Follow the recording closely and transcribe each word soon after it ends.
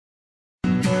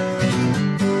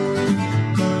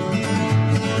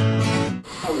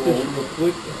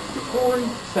Corey,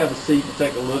 just have a seat and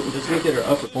take a look and just look at her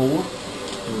upper floor.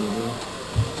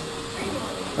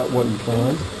 That wasn't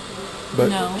fun. But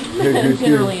no, it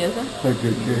generally isn't. Had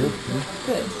good care.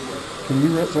 Good. Can you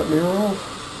rinse that mirror off?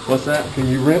 What's that? Can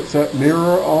you rinse that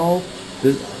mirror off?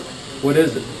 What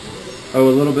is it? Oh, a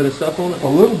little bit of stuff on it? A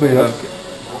little bit. Okay.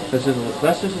 That's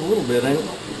just a little bit, ain't it?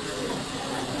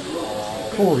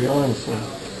 Corey, honestly.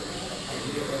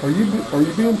 Are you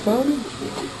being funny?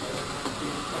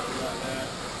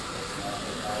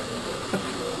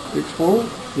 Explorer?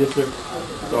 Yes, sir.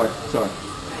 Sorry.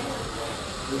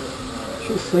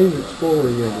 Should have seen Explorer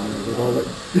yesterday with all that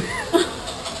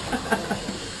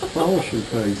polishing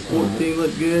paste. 14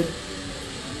 look good.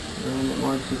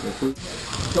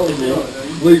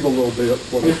 Leave a little bit.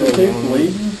 Mr. Chief,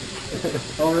 leaving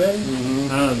already?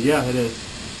 Yeah, it is.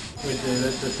 Wait,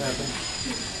 let this happen.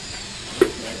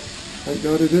 Thank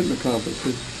God it didn't accomplish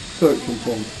his suction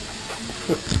pump.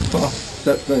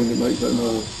 That thing that makes that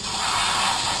noise.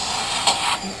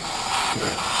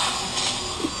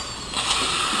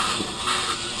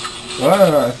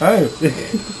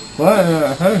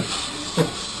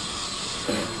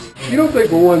 You don't think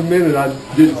for 1 minute I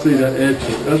didn't see that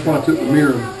etching. That's why I took the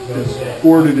mirror and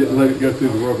squirted it and let it go through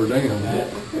the rubber dam.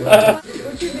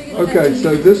 Okay,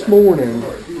 so this morning,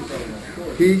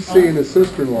 he's seeing his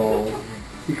sister-in-law.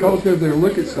 He calls me over there to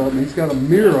look at something. He's got a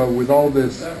mirror with all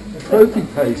this trophy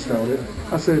paste on it.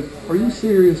 I said, "Are you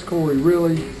serious, Corey?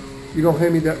 Really? You gonna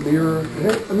hand me that mirror?"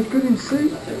 I mean, couldn't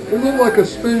see. It looked like a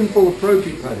spoonful of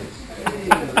trophy paste.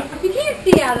 You can't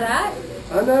see out of that.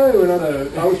 I know, and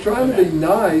I was trying to be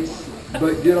nice,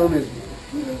 but get on his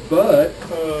butt.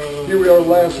 Here we are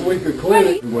last week of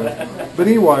clinic. But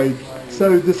anyway,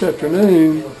 so this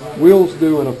afternoon, Will's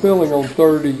doing a filling on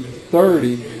 30.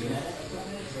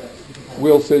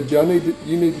 Will said, you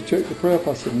need to check the prep.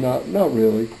 I said, not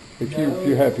really, if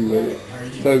you're happy with it.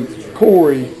 So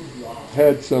Corey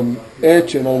had some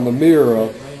etching on the mirror,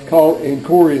 and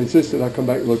Corey insisted I come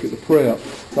back and look at the prep.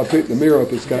 So I picked the mirror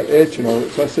up, it's got etching on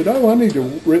it. So I said, I need to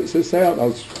rinse this out. And I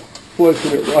was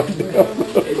flushing it right down.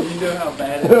 You know how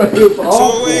bad it is. It's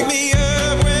awful.